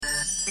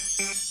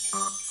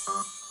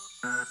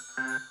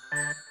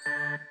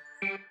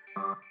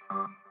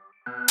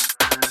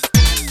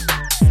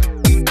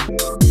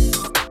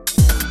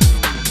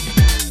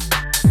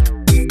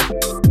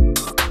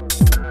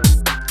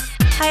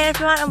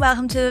and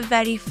welcome to the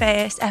very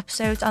first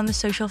episode on the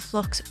Social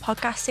Flux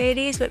podcast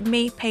series with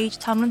me, Paige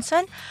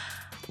Tomlinson.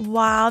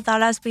 Wow,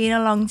 that has been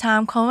a long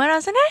time coming,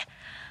 hasn't it?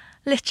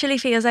 Literally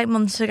feels like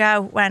months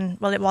ago when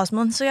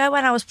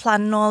I was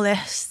planning all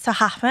this to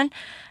happen.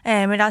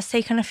 It has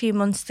taken a few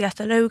months to get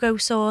the logo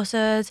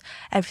sorted,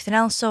 everything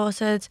else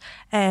sorted,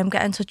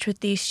 get in touch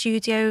with these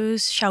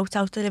studios, shout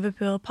out the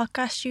Liverpool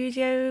podcast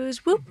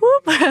studios, whoop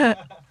whoop.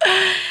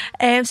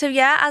 So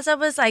yeah, as I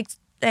was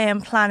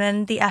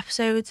planning the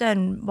episodes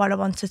and what I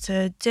wanted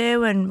to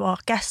do and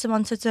what guests I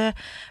wanted to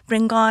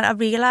bring on, I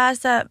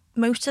realised that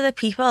most of the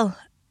people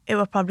who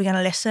are probably going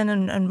to listen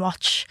and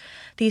watch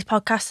these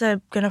podcasts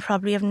are going to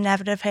probably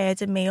never have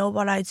heard of me or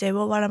what I do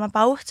or what I'm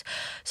about.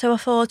 So I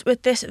thought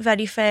with this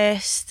very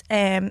first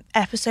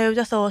episode,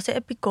 I thought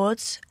it'd be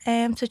good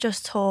to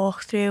just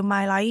talk through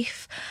my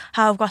life,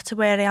 how I've got to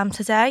where I am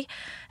today.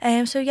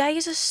 So yeah,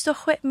 you just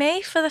stuck with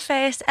me for the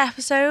first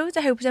episode.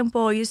 I hope I don't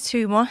bore you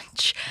too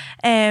much,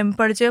 but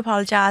I do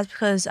apologise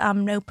because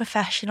I'm no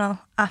professional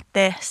at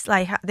this.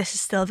 This is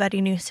still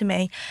very new to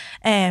me.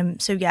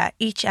 So yeah,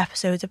 each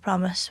episode I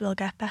promise will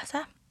get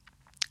better.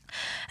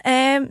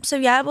 So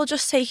yeah, we'll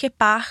just take it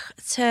back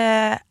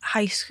to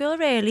high school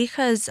really,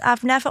 because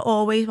I've never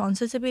always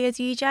wanted to be a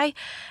DJ.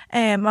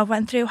 I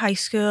went through high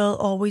school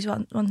always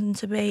wanting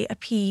to be a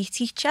PE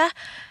teacher.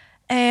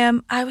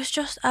 I was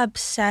just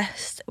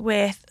obsessed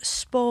with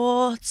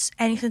sports,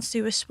 anything to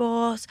do with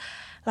sports.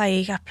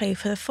 I played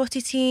for the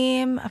footy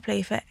team, I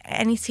played for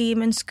any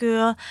team in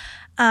school,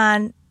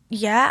 and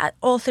yeah,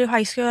 all through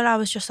high school I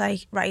was just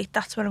like, right,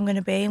 that's what I'm going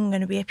to be. I'm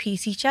going to be a PE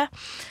teacher.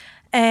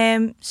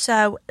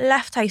 So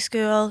left high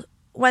school,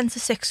 went to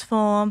sixth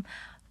form,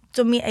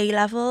 done my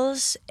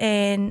A-levels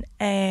in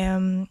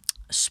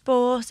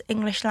sport,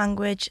 English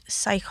language,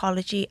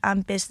 psychology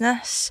and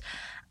business,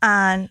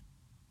 and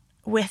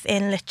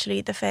within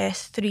literally the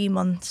first 3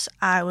 months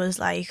I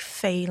was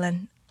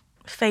failing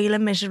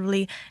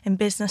miserably in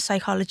business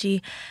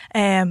psychology.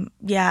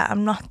 Yeah,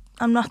 I'm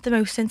not the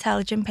most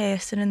intelligent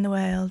person in the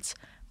world,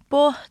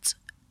 but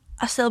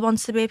I still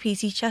wanted to be a PE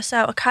teacher,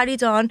 so I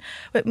carried on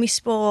with my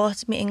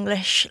sport, my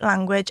English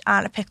language,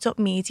 and I picked up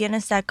media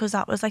instead because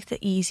that was the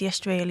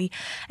easiest really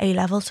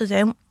A-level to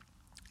do.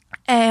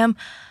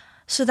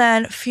 So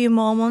then a few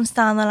more months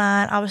down the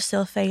line I was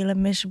still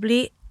failing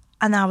miserably,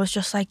 and I was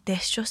just like,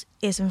 this just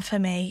isn't for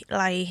me.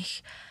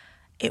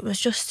 It was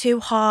just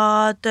too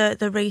hard,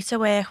 the rate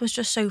of work was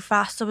just so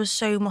fast, there was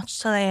so much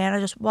to learn,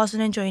 I just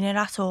wasn't enjoying it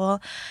at all,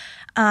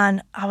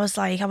 and I was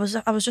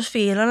just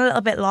feeling a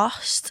little bit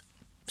lost.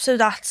 So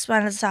that's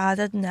when I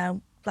decided,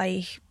 no,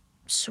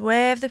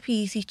 swerve the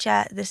PE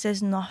teacher, this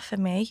is not for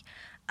me.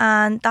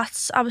 And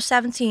I was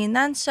 17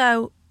 then,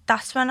 so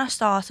that's when I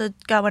started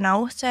going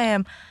out.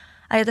 I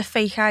had a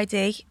fake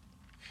ID.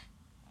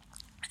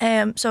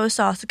 So I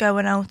started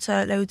going out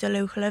to loads of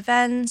local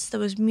events. There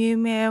was Miu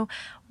Miu,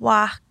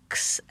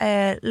 Wax,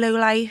 Low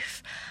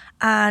Life,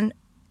 and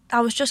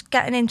I was just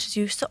getting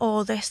introduced to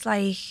all this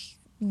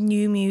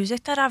new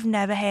music that I've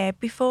never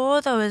heard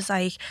before. There was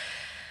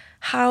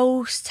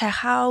house, tech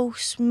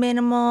house,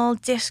 minimal,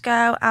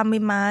 disco, and my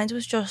mind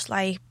was just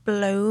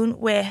blown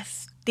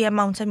with the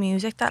amount of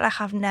music that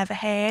I've never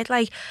heard.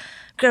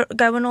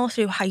 Going all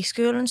through high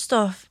school and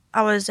stuff,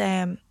 I was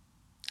in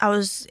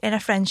a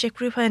friendship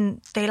group and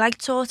they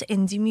taught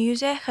indie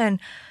music and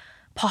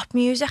pop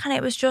music, and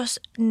it was just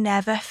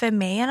never for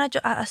me, and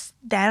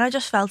I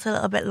just felt a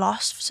little bit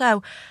lost.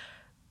 So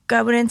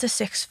going into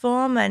sixth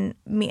form and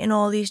meeting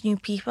all these new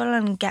people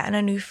and getting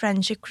a new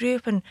friendship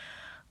group and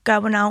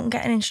going out and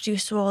getting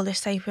introduced to all this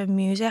type of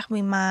music,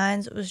 my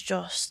mind was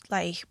just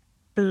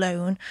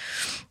blown.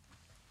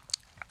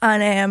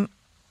 And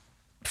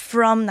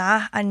from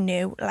that I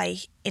knew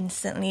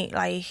instantly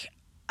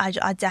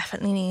I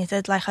definitely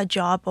needed a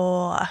job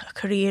or a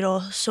career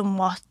or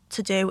somewhat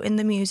to do in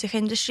the music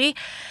industry.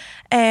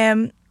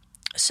 So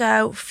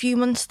a few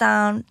months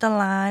down the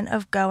line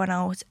of going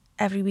out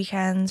every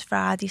weekend,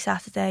 Friday,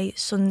 Saturday,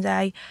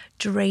 Sunday,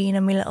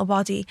 draining my little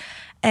body,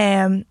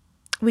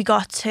 we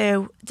got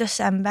to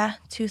December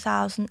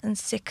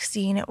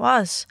 2016 it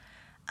was,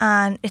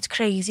 and it's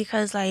crazy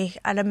because I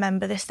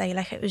remember this day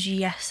it was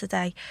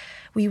yesterday.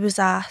 We was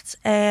at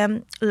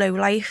Low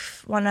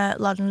Life, one of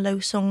Lauren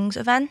Low Song's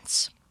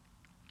events,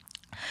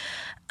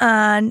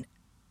 and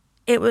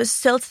it was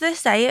still to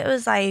this day, it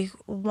was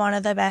one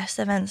of the best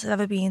events I've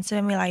ever been to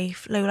in my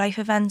life. Low Life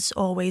events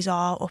always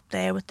are up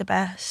there with the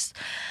best.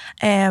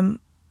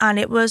 And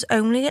it was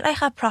only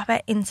a proper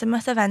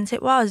intimate event.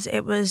 It was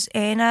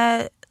in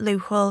a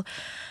local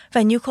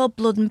venue called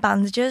Blood and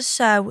Bandages.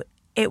 So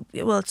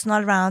it's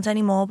not around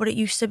anymore, but it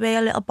used to be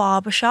a little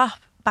barber shop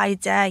by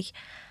day,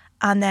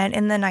 and then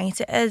in the night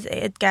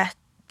it'd get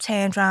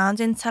turned around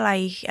into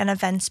an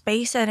event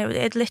space, and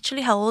it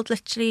literally held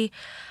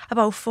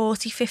about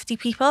 40-50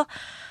 people.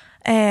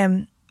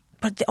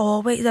 But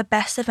the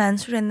best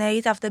events were in there.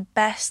 You'd have the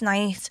best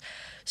night.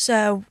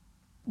 So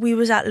we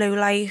was at Low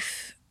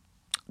Life.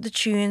 The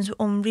tunes were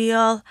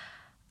unreal.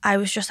 I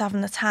was just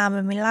having the time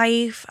of my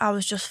life. I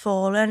was just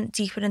falling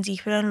deeper and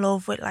deeper in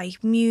love with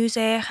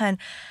music and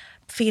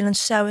feeling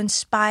so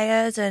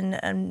inspired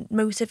and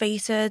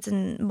motivated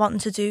and wanting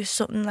to do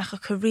something like a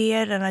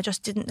career, and I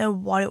just didn't know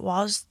what it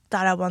was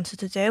that I wanted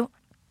to do.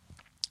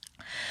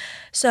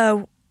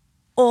 So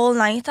all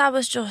night I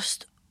was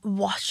just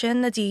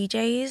watching the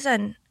DJs,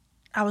 and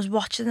I was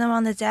watching them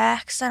on the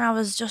decks, and I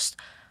was just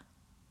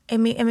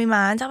in my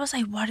mind I was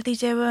like, what are they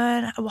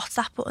doing? What's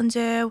that button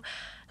do?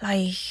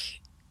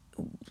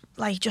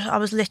 Just I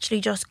was literally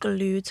just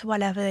glued to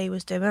whatever they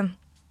was doing.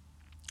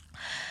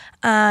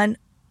 And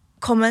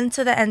coming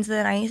to the end of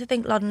the night, I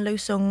think Lauren Lu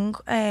Sung,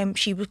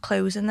 she was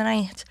closing the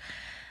night,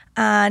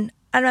 and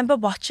I remember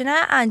watching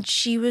her, and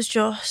she was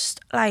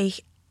just like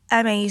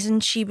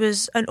amazing. She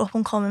was an up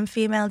and coming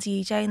female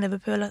DJ in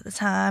Liverpool at the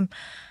time,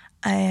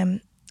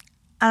 and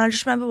I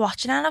just remember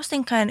watching her, and I was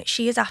thinking,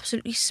 she is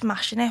absolutely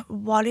smashing it.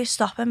 What is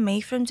stopping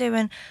me from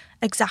doing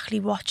exactly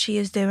what she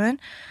is doing?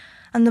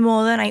 And the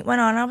more the night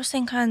went on, I was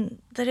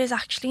thinking, there is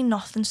actually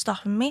nothing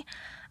stopping me.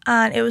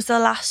 And it was the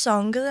last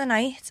song of the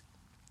night,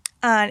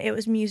 and it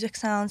was Music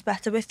Sounds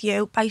Better With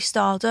You by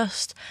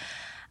Stardust.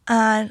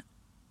 And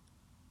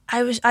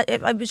it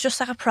was just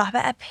like a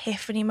proper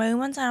epiphany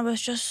moment, and I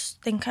was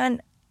just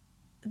thinking,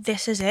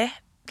 this is it.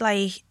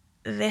 Like,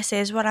 this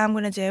is what I'm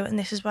going to do, and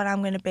this is what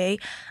I'm going to be,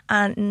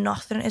 and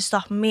nothing is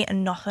stopping me,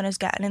 and nothing is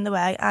getting in the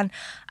way. And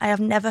I have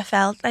never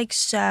felt like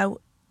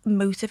so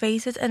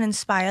motivated and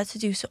inspired to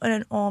do something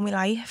in all my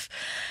life.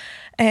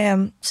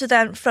 So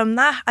then from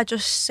that, I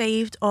just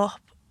saved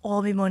up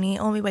all my money,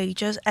 all my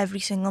wages every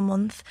single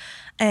month,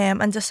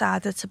 and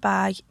decided to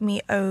buy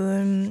my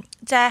own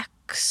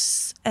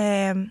decks.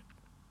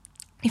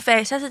 My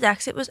first set of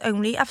decks, it was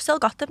only, I've still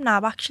got them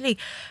now actually,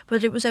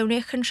 but it was only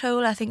a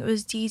controller. I think it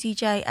was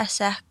DDJ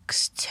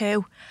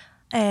SX2,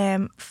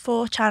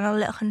 4-channel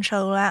little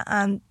controller,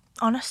 and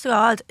honest to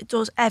God, it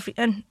does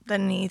everything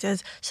that I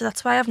needed. So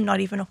that's why I've not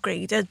even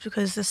upgraded,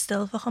 because they're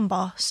still fucking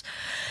boss.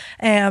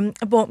 I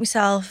bought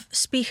myself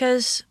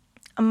speakers,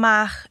 a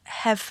Mac,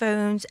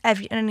 headphones,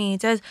 everything I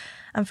needed,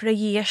 and for a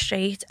year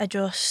straight I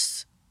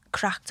just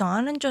cracked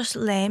on and just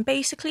learned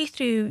basically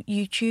through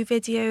YouTube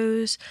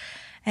videos.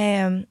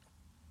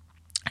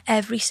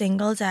 Every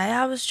single day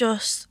I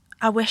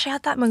wish I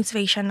had that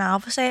motivation now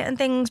for certain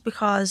things,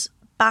 because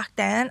back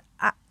then,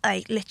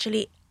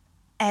 literally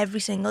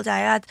every single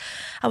day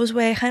I was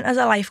working as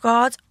a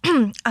lifeguard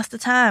at the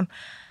time,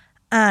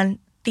 and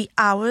the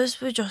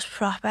hours were just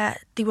proper,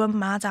 they were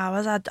mad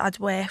hours. I'd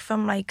work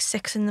from like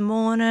 6 in the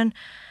morning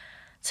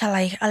to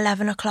like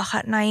 11 o'clock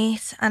at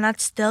night, and I'd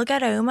still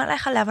get home at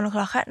like 11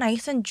 o'clock at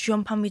night and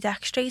jump on my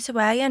deck straight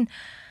away. And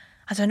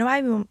I don't know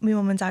why my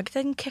mum and dad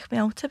didn't kick me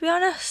out, to be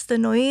honest, the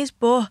noise,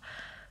 but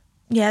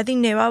yeah, they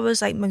knew I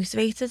was like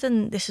motivated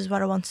and this is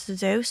what I wanted to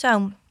do.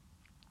 So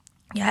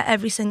yeah,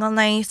 every single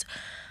night,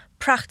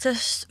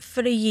 practiced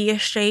for a year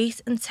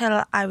straight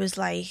until I was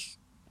like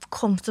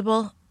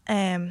comfortable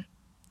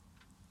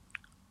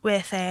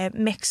with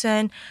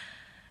mixing,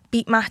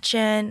 beat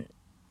matching,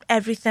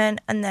 everything.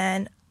 And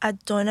then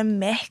I'd done a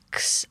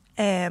mix,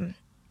 and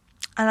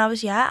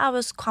I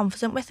was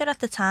confident with it at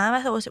the time.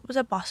 I thought it was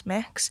a boss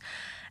mix.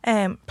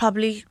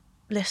 Probably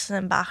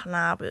listening back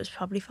now, it was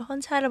probably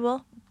fucking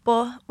terrible,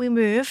 but we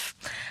move.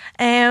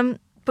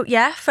 But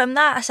yeah, from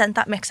that I sent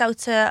that mix out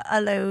to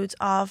a load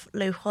of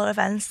local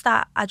events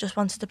that I just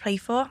wanted to play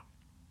for.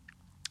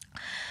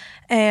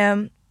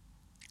 And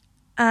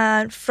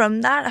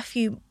from that, a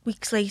few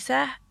weeks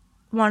later,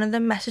 one of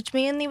them messaged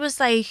me and he was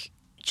like,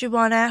 do you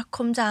want to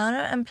come down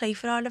and play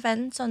for our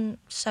event on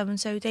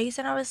so-and-so days?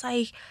 And I was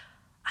like,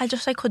 I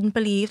couldn't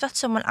believe that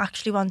someone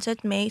actually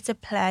wanted me to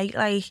play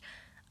like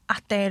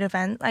at their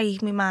event.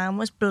 Like, my mind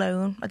was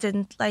blown. I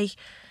didn't like,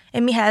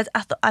 in my head,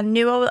 I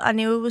knew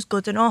it was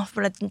good enough,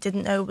 but I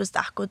didn't know it was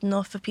that good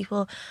enough for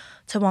people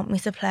to want me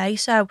to play.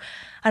 So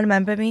I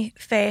remember my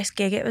first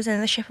gig, it was in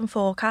the Ship and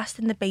Forecast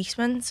in the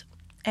basement.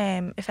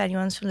 If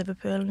anyone's from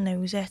Liverpool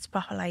knows it, it's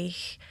proper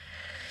like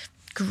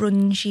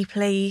grungy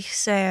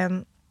place.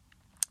 And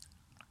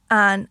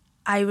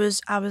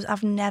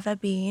I've never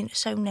been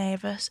so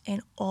nervous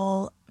in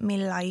all my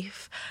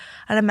life.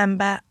 I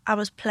remember I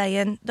was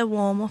playing the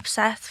warm-up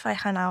set for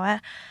like an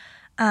hour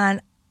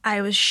and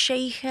I was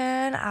shaking.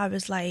 I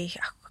was like,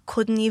 I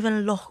couldn't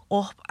even look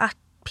up at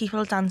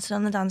people dancing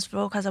on the dance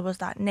floor because I was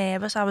that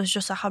nervous. I was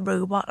just like a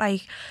robot,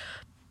 like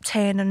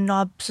turning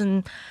knobs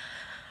and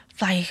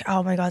like,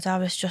 oh my God, I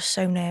was just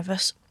so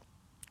nervous.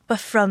 But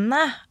from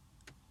that,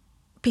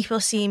 people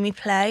see me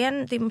play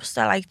and they must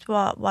have liked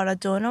what I'd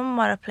done and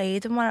what I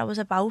played and what I was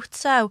about.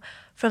 So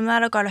from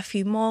that I got a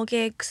few more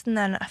gigs and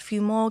then a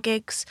few more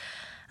gigs,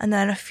 and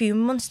then a few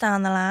months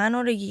down the line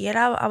or a year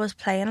I was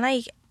playing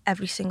like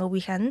every single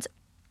weekend,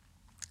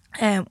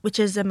 which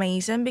is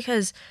amazing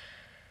because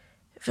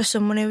for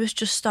someone who was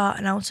just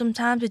starting out,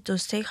 sometimes it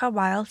does take a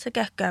while to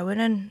get going,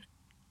 and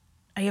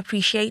I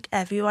appreciate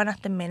everyone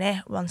at the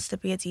minute wants to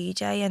be a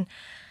DJ, and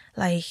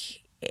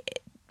like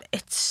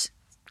it's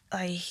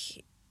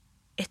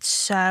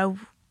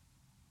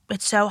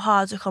so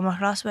hard to come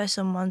across where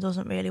someone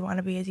doesn't really want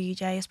to be a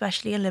DJ,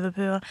 especially in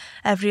Liverpool.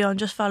 Everyone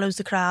just follows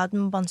the crowd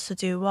and wants to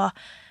do what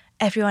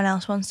everyone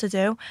else wants to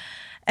do.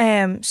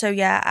 So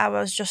yeah, I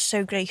was just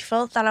so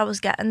grateful that I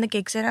was getting the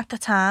gigs in at the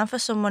time for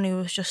someone who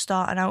was just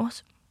starting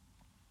out.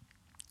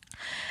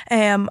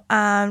 And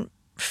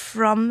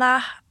from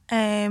that,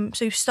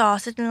 so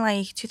started in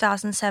like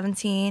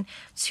 2017,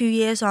 2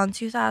 years on,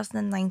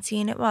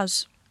 2019 it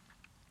was.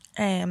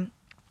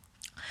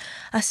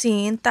 I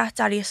seen that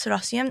Darius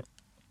Syrossian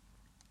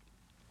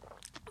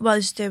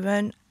was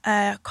doing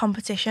a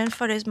competition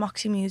for his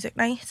Moxie Music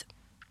Night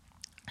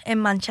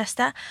in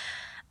Manchester,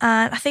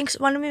 and I think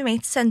one of my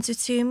mates sent it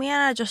to me,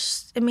 and I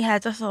just, in my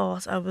head I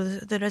thought,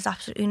 there is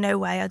absolutely no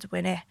way I'd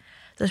win it.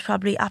 There's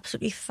probably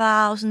absolutely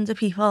thousands of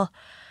people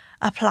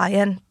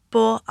applying,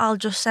 but I'll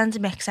just send a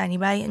mix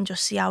anyway and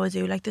just see how I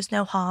do. Like, there's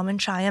no harm in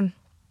trying.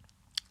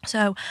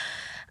 So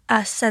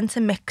I sent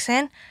a mix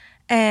in,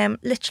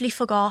 literally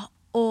forgot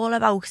all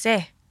about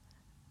it,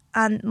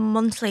 and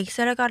months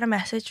later I got a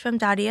message from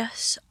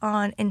Darius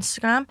on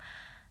Instagram,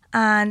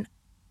 and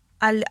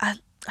I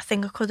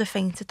think I could have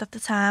fainted at the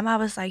time. I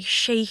was like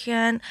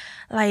shaking,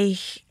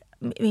 like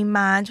my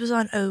mind was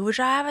on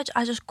overdrive.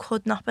 I just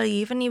could not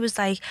believe. And he was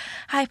like,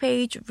 "Hi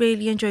Paige,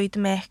 really enjoyed the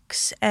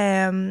mix.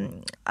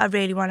 I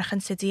really want to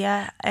consider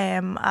you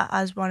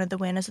as one of the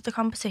winners of the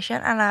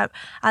competition." And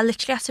I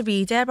literally had to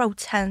read it about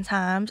 10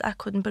 times. I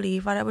couldn't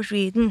believe what I was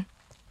reading.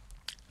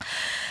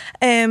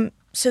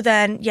 So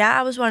then, yeah,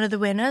 I was one of the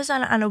winners,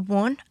 and I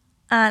won.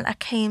 And I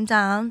came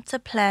down to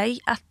play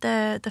at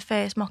the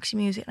first Moxie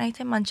Music Night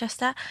in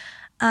Manchester.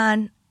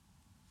 And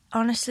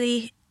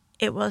honestly,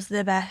 it was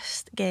the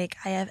best gig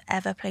I have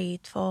ever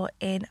played for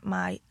in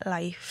my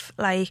life.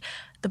 Like,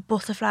 the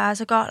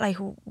butterflies I got, like,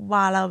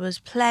 while I was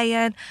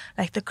playing,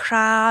 like, the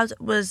crowd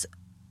was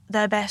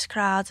the best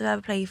crowd I've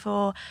ever played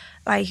for.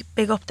 Like,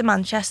 big up the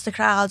Manchester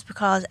crowds,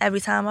 because every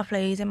time I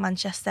played in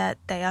Manchester,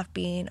 they have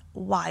been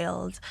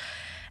wild.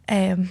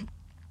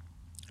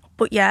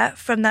 But yeah,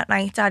 from that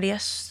night,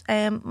 Darius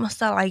must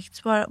have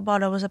liked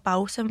what I was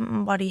about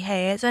and what he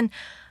heard, and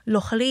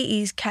luckily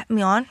he's kept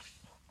me on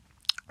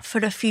for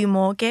a few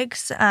more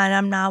gigs, and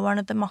I'm now one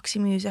of the Moxie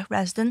Music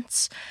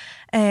residents,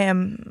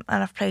 and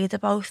I've played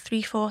about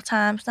 3-4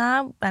 times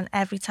now, and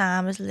every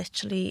time has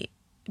literally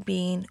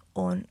been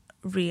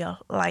unreal.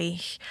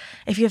 Like,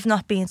 if you've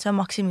not been to a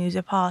Moxie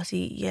Music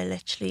party, you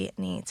literally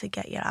need to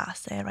get your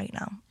ass there right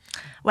now.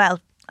 Well,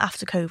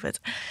 after COVID.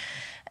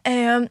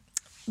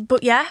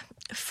 But yeah,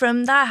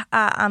 from that,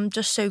 I'm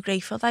just so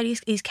grateful that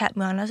he's kept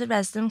me on as a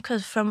resident,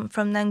 because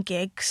from them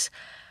gigs,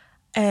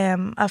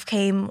 I've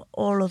came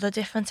all other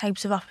different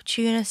types of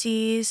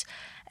opportunities,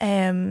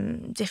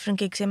 different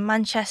gigs in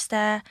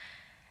Manchester.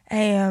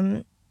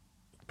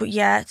 But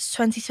yeah,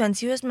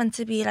 2020 was meant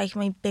to be like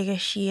my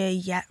biggest year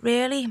yet,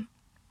 really.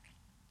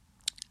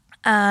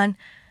 And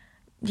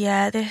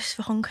yeah, this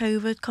fucking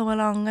COVID come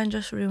along and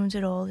just ruined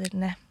it all,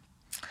 didn't it?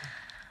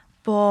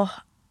 But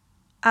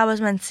I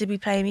was meant to be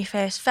playing my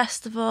first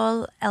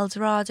festival,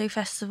 Eldorado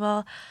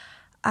Festival.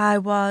 I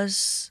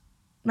was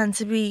meant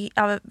to be,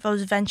 I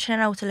was venturing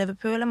out to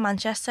Liverpool and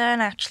Manchester,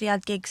 and I actually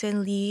had gigs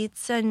in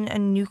Leeds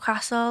and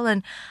Newcastle,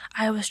 and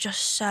I was just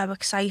so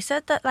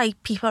excited that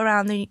like people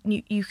around the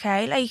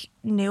UK like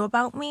knew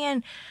about me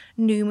and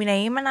knew my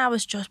name, and I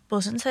was just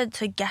buzzing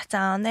to get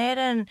down there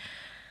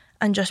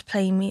and just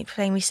play me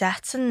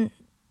sets, and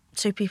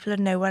so people would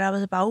know what I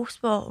was about.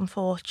 But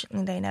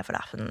unfortunately they never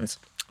happened.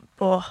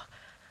 But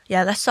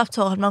yeah, let's stop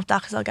talking about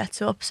that because I'll get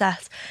too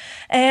upset.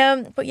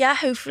 But yeah,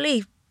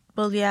 hopefully,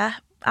 well, yeah,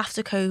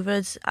 after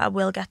COVID, I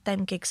will get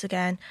them gigs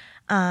again,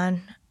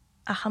 and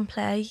I can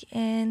play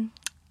in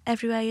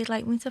everywhere you'd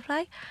like me to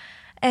play.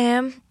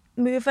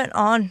 Moving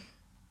on.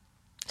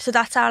 So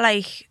that's how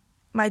like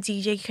my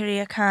DJ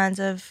career kind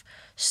of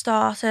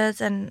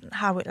started, and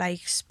how it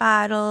like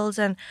spiraled,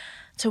 and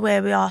to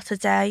where we are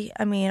today.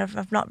 I mean,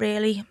 I've not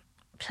really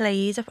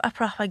played a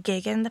proper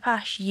gig in the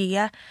past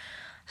year.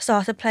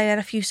 Started playing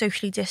a few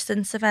socially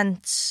distanced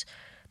events,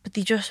 but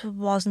they just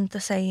wasn't the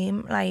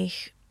same.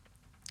 Like,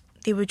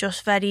 they were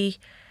just very,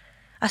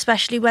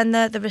 especially when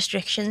the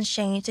restrictions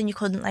changed and you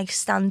couldn't like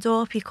stand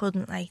up, you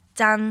couldn't like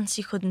dance,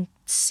 you couldn't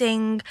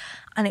sing,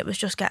 and it was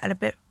just getting a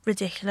bit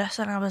ridiculous.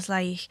 And I was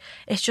like,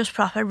 it's just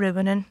proper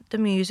ruining the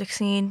music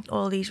scene,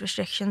 all these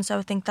restrictions. So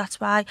I think that's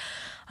why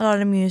a lot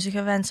of music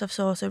events have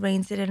sort of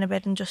reined it in a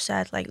bit and just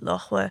said like,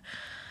 look, we're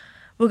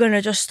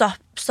gonna just stop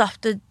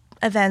the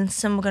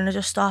events, and we're going to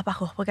just start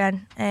back up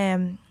again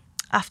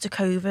after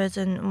COVID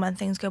and when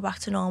things go back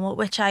to normal,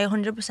 which I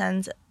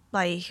 100%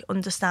 like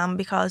understand,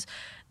 because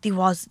they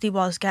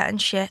was getting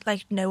shit.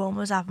 Like, no one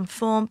was having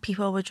fun.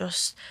 People were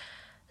just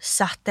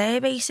sat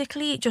there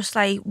basically just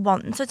like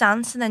wanting to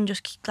dance, and then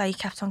just like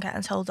kept on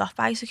getting told off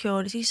by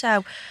security.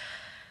 So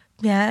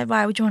yeah,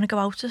 why would you want to go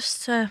out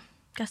just to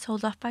get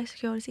told off by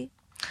security?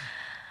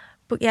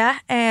 But yeah,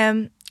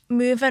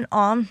 moving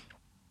on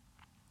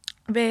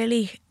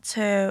really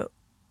to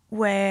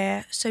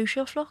where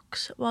Social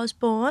Flux was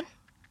born,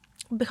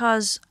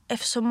 because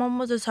if someone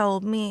would have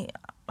told me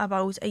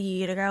about a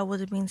year ago I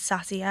would have been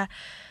sat here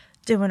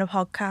doing a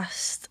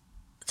podcast,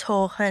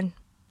 talking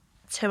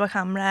to a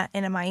camera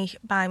in a mic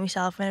by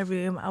myself in a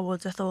room, I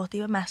would have thought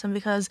they were messing,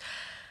 because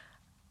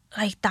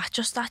like that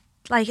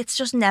like, it's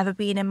just never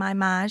been in my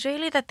mind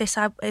really that this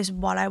is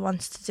what I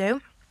want to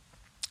do.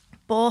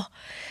 But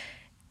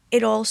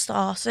it all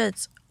started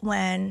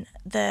when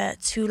the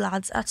two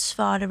lads at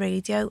Sfara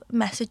Radio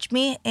messaged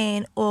me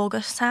in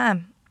August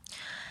time.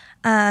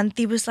 And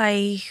they was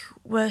like,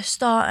 we're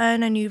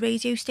starting a new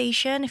radio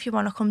station. If you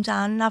want to come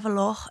down and have a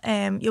look,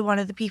 you're one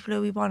of the people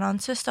who we want on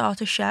to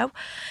start a show.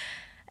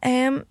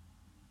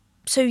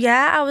 So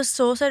yeah, I was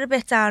sort of a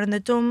bit down in the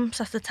dumps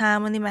at the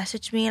time when they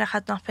messaged me. Like, I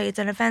had not played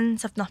an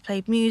event, I've not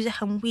played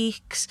music in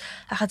weeks.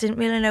 Like, I didn't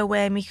really know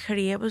where my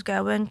career was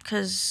going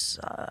because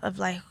of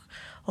like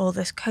all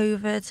this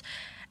COVID.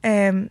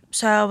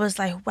 So I was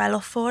like well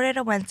up for it.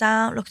 I went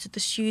down, looked at the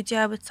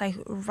studio. It's like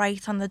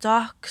right on the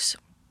docks,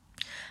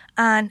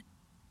 and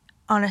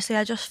honestly,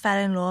 I just fell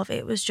in love.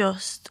 It was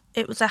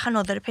like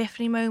another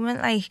epiphany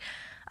moment. Like,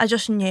 I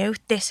just knew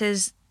this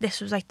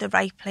was like the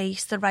right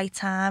place, the right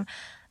time.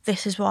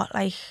 This is what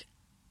like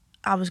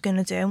I was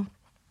gonna do.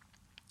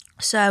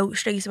 So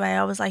straight away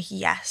I was like,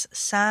 yes,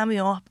 sign me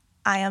up.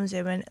 I am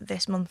doing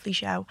this monthly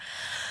show.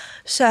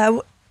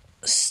 So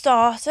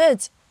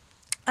started,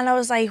 and I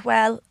was like,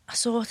 well, I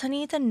sort of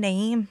need a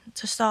name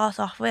to start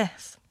off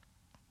with.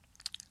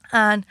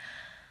 And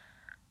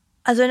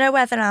I don't know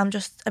whether I'm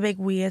just a big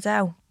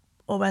weirdo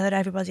or whether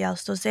everybody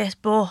else does this,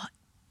 but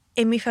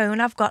in my phone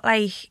I've got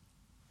like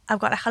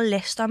a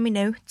list on my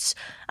notes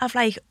of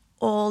like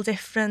all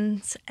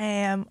different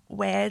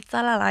words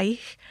that I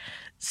like.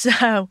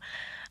 So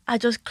I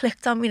just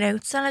clicked on my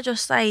notes and I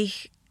just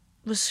like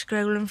was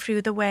scrolling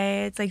through the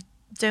words. Like,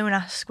 don't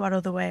ask what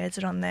other words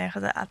are on there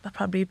because I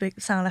probably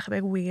sound like a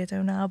big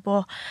weirdo now,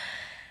 but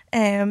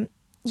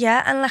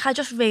yeah, and like I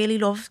just really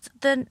loved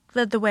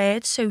the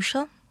word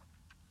social.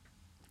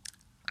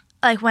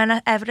 Like,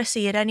 whenever I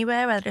see it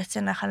anywhere, whether it's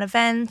in like an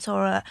event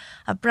or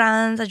a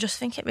brand, I just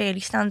think it really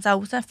stands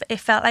out. And it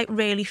felt like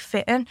really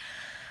fitting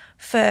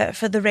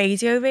for the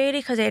radio, really,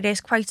 because it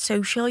is quite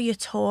social. You're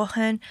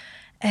talking.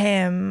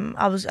 I'm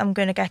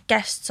going to get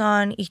guests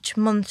on each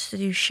month to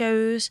do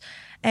shows.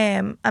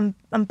 And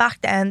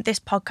back then, this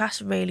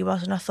podcast really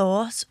wasn't a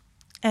thought.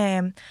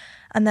 And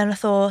then I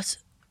thought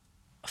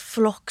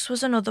flux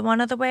was another one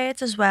of the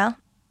words as well.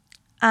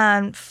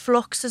 And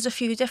flux, there's a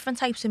few different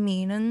types of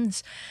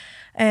meanings.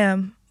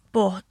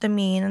 But the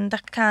meaning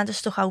that kind of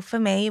stuck out for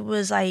me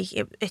was like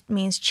it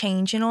means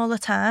changing all the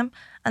time,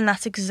 and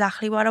that's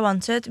exactly what I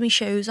wanted my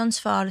shows on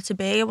Sfara to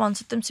be. I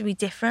wanted them to be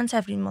different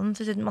every month.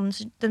 I didn't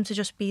want them to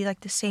just be like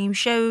the same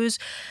shows.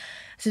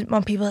 I didn't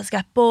want people to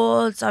get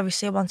bored.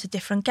 Obviously I wanted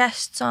different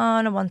guests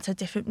on, I wanted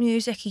different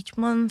music each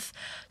month,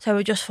 so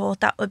I just thought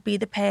that would be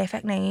the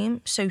perfect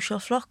name, Social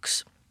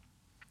Flux.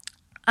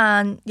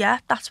 And yeah,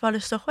 that's what I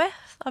stuck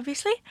with,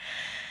 obviously.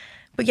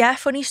 But yeah,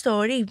 funny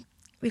story,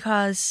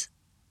 because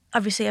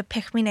obviously I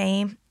picked my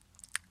name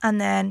and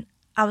then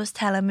I was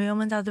telling my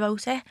mum and dad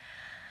about it,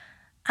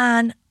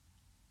 and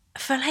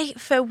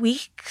for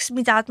weeks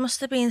my dad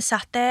must have been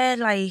sat there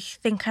like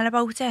thinking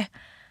about it,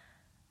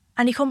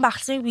 and he come back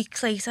to me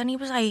weeks later and he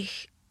was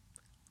like,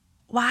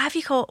 why have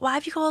you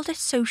called it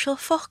Social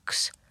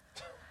Fucks?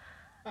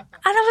 And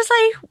I was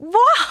like,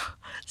 what?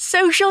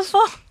 Social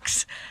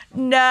Fucks?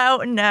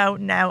 No.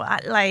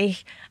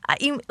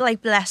 I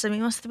bless him, he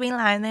must have been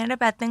lying there in a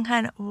bed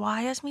thinking,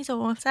 why has my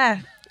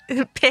daughter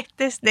picked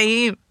this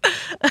name?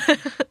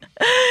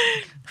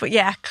 But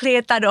yeah,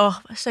 cleared that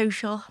up.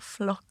 Social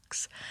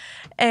Flux.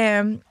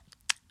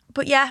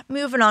 But yeah,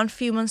 moving on, a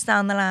few months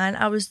down the line,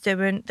 I was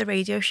doing the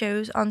radio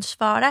shows on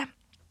Sfara,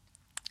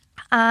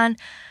 and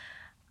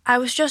I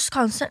was just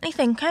constantly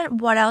thinking,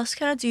 what else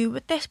can I do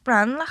with this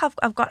brand? Like,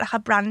 I've got like a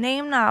brand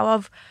name now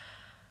of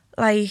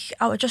like,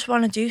 I would just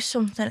want to do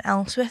something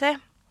else with it.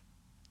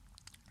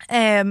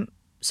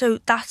 So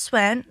that's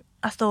when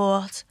I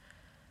thought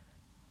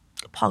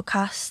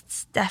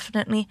podcasts,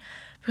 definitely,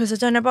 because I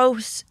don't know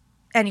about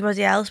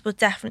anybody else, but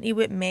definitely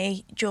with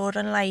me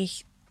during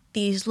like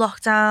these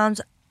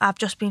lockdowns, I've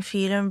just been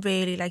feeling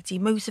really like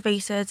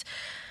demotivated,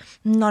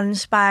 not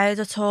inspired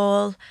at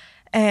all.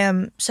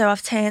 So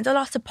I've turned a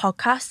lot to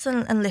podcasts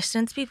and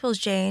listening to people's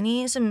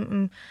journeys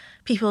and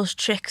people's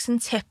tricks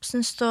and tips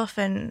and stuff,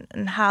 and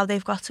how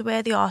they've got to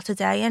where they are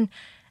today. And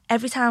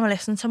every time I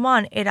listen to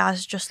one, it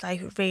has just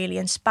like really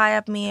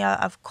inspired me.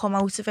 I've come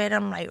out of it,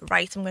 I'm like,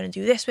 right, I'm going to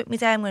do this with me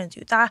day, I'm going to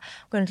do that,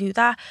 I'm going to do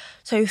that.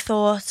 So I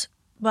thought,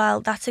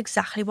 well, that's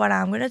exactly what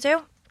I'm going to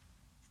do.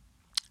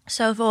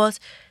 So I thought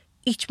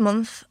each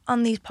month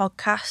on these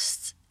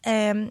podcasts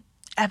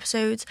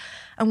episodes,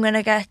 I'm going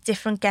to get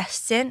different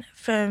guests in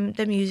from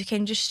the music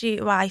industry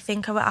who I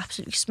think are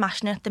absolutely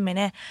smashing it at the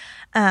minute,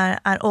 and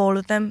all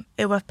of them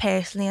who have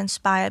personally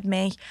inspired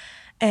me.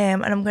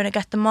 And I'm going to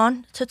get them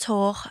on to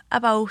talk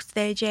about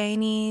their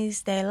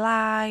journeys, their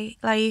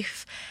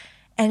life,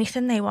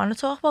 anything they want to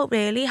talk about,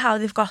 really, how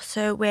they've got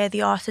to where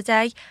they are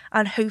today.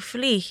 And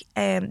hopefully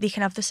they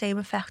can have the same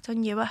effect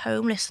on you at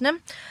home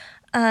listening.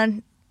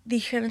 And they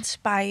can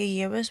inspire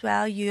you as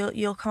well.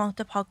 You'll come out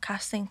the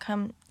podcast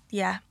thinking,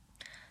 yeah,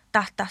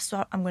 that's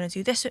what I'm going to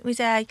do this with my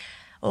day.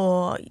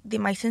 Or they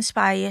might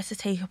inspire you to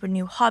take up a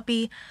new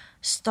hobby,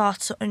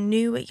 start something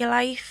new with your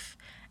life.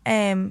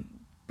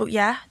 But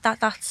yeah,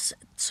 that's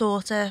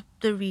sort of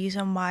the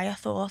reason why I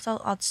thought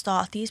I'd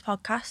start these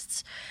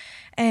podcasts.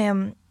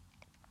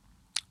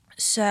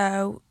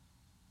 So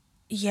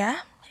yeah,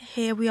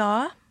 here we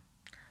are,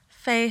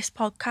 first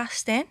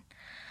podcast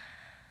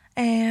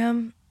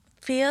in.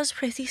 Feels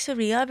pretty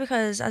surreal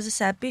because, as I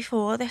said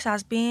before, this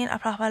has been a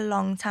proper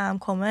long time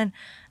coming.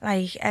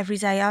 Like, every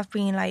day I've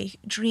been like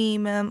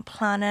dreaming,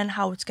 planning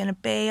how it's gonna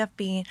be. I've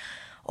been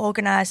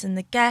organising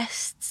the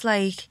guests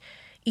like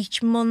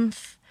each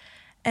month.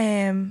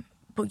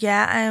 But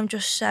yeah, I am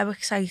just so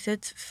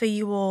excited for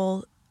you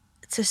all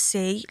to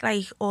see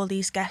like all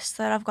these guests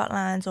that I've got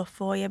lined up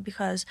for you,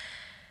 because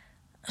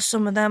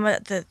some of them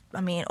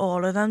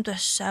all of them, they're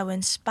so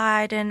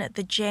inspiring.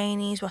 The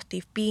journeys, what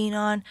they've been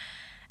on.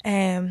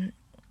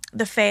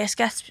 The first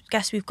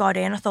guest we've got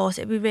in, I thought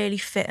it'd be really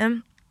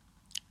fitting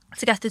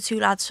to get the two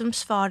lads from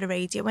Sfada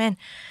Radio in,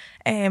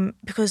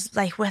 because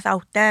like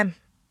without them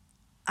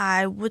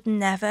I would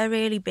never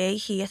really be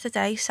here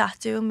today sat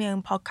doing my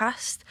own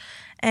podcast.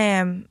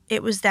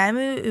 It was them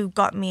who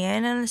got me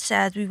in and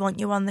said, we want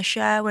you on the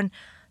show, and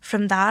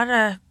from that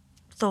I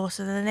thought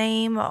of the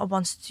name. I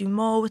wanted to do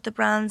more with the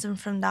brands, and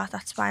from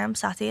that's why I'm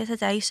sat here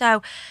today.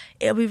 So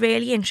it'll be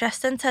really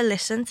interesting to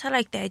listen to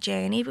like their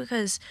journey,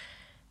 because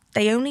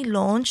they only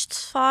launched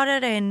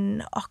Sfada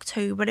in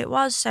October it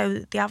was, so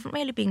they haven't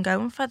really been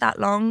going for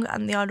that long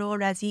and they are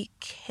already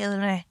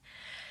killing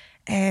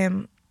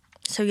it.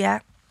 So yeah,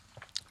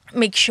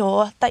 make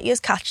sure that you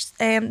catch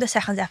the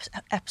second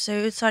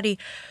episode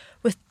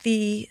with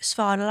the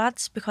Sfada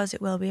lads, because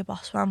it will be a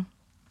boss one.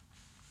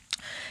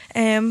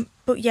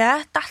 But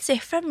yeah, that's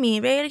it from me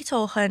really,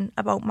 talking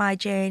about my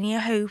journey. I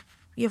hope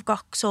you've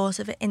got sort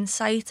of an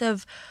insight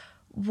of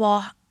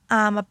what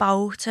I'm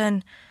about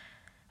and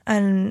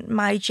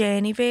my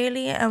journey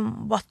really,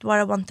 and what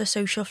I want the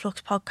Social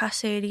Flux podcast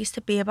series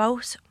to be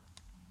about.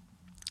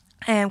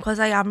 Because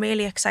I am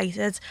really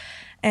excited,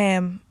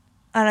 and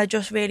I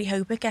just really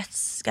hope it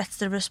gets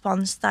the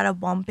response that I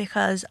want,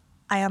 because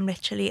I am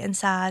literally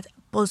inside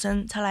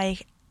buzzing to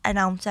like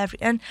announce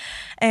everything.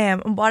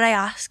 And what I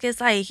ask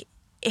is like,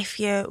 if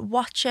you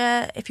watch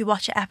an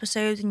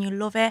episode and you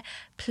love it,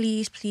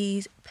 please,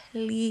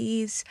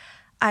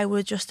 I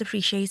would just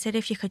appreciate it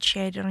if you could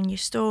share it on your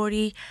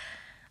story,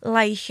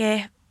 like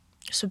it,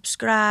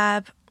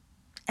 subscribe,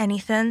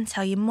 anything.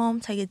 Tell your mum,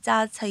 tell your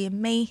dad, tell your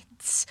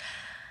mates.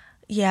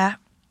 Yeah,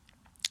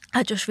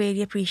 I just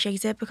really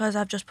appreciate it, because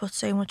I've just put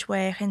so much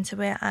work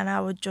into it, and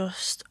I would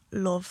just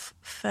love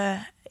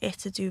for it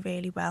to do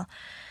really well.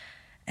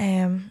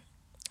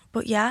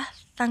 But yeah,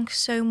 thanks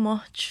so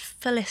much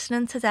for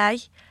listening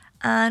today,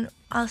 and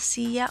I'll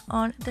see you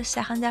on the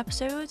second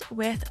episode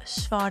with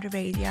Sfada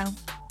Radio.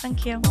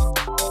 Thank you.